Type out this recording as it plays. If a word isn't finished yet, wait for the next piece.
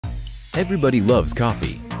Everybody loves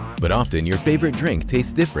coffee, but often your favorite drink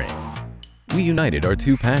tastes different. We united our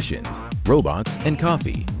two passions, robots and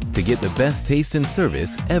coffee, to get the best taste and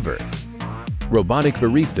service ever. Robotic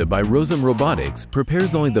Barista by Rozum Robotics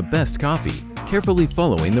prepares only the best coffee, carefully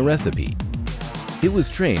following the recipe. It was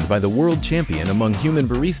trained by the world champion among human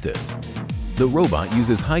baristas. The robot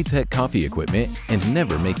uses high-tech coffee equipment and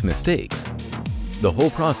never makes mistakes. The whole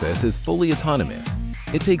process is fully autonomous.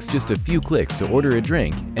 It takes just a few clicks to order a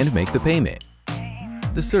drink and make the payment.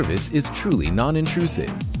 The service is truly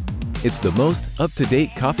non-intrusive. It's the most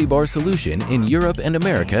up-to-date coffee bar solution in Europe and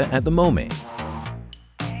America at the moment.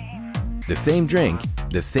 The same drink,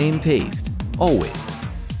 the same taste, always.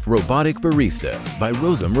 Robotic Barista by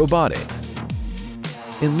Rozum Robotics.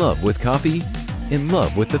 In love with coffee, in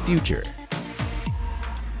love with the future.